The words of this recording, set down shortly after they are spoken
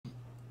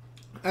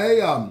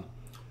Hey,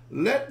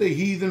 let the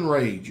heathen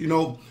rage. You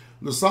know,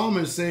 the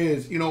psalmist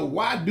says, you know,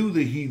 why do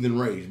the heathen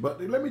rage?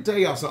 But let me tell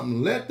y'all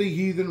something. Let the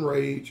heathen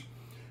rage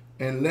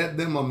and let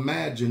them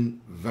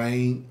imagine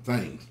vain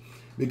things.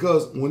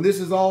 Because when this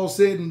is all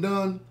said and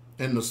done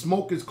and the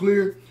smoke is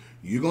clear,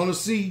 you're going to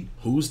see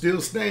who's still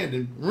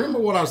standing. Remember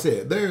what I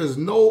said. There is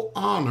no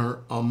honor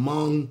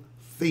among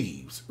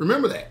thieves.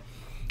 Remember that.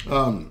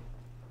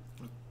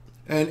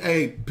 And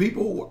hey,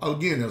 people,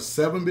 again, there's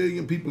 7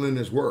 billion people in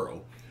this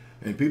world.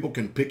 And people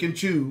can pick and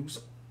choose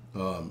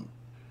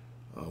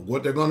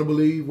what they're going to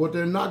believe, what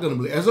they're not going to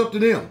believe. That's up to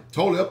them.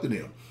 Totally up to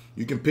them.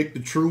 You can pick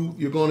the truth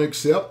you're going to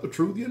accept, the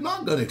truth you're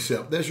not going to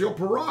accept. That's your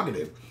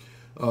prerogative.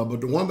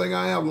 But the one thing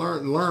I have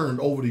learned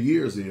over the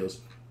years is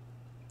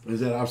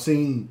that I've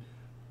seen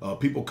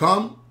people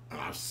come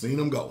and I've seen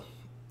them go.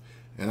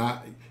 And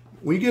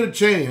when you get a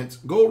chance,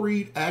 go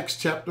read Acts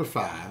chapter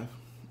 5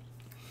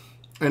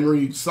 and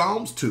read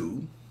Psalms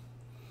 2.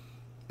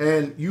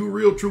 And you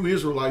real true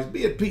Israelites,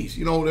 be at peace.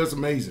 You know, that's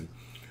amazing.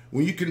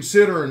 When you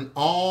consider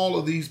all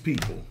of these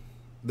people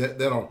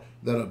that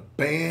are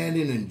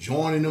banding and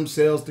joining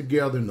themselves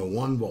together into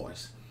one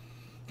voice.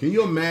 Can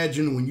you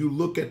imagine when you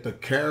look at the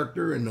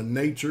character and the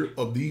nature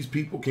of these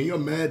people? Can you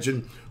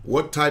imagine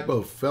what type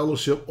of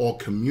fellowship or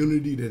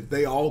community that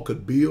they all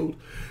could build?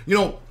 You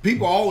know,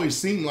 people always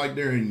seem like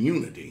they're in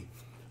unity.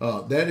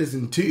 That is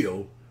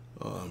until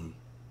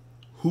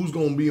who's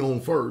going to be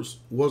on first,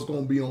 what's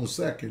going to be on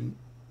second,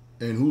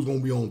 and who's going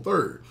to be on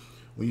third.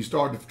 When you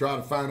start to try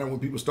to find out when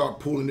people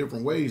start pulling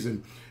different ways.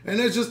 And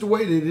that's just the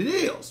way that it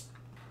is.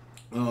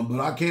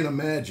 But I can't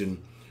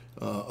imagine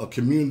a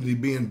community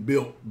being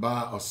built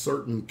by a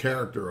certain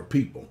character of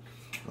people.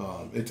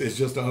 It's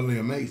just utterly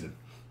amazing.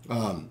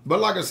 But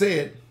like I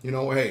said, you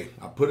know, hey,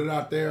 I put it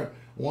out there.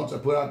 Once I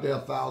put it out there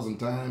 1,000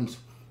 times.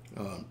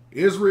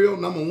 Israel,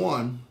 number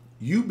one,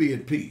 you be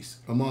at peace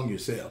among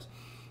yourselves.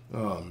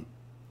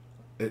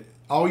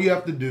 All you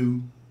have to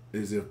do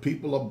is if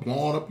people are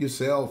blowing up your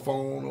cell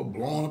phone or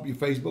blowing up your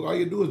Facebook, all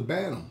you do is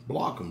ban them,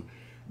 block them,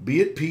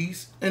 be at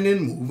peace, and then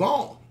move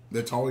on.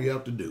 That's all you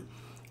have to do.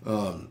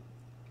 I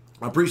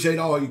appreciate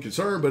all your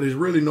concern, but it's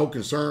really no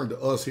concern to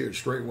us here at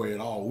Straightway at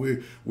all.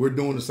 We're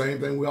doing the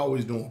same thing we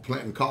always do,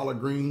 planting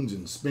collard greens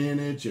and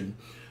spinach and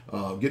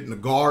getting the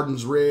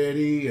gardens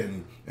ready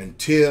and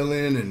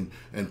tilling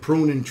and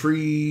pruning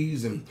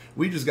trees. And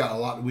we just got a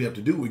lot that we have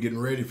to do. We're getting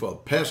ready for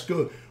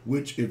Pesca,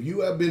 which if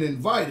you have been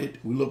invited,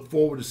 we look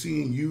forward to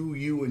seeing you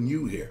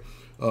here.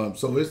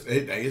 So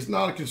it's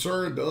not a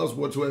concern to us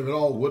whatsoever at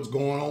all what's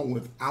going on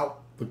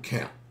without the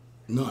camp.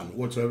 None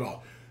whatsoever at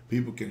all.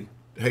 People can,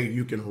 hey,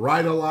 you can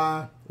write a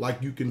lie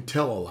like you can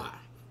tell a lie.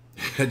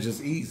 It's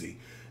just easy.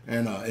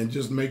 And it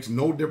just makes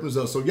no difference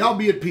to us. So y'all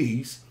be at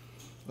peace.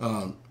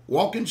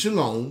 Walk in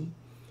shalom.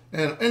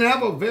 And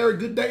have a very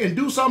good day. And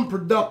do something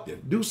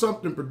productive. Do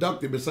something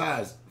productive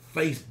besides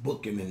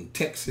Facebooking and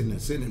texting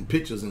and sending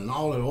pictures and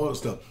all that other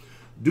stuff.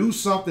 Do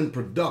something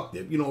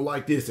productive, you know,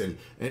 like this. And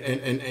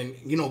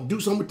you know, do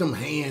something with them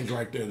hands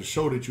right there to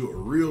show that you're a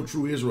real,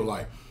 true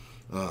Israelite.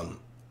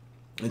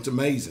 It's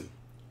amazing.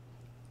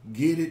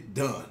 Get it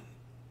done.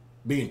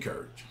 Be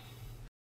encouraged.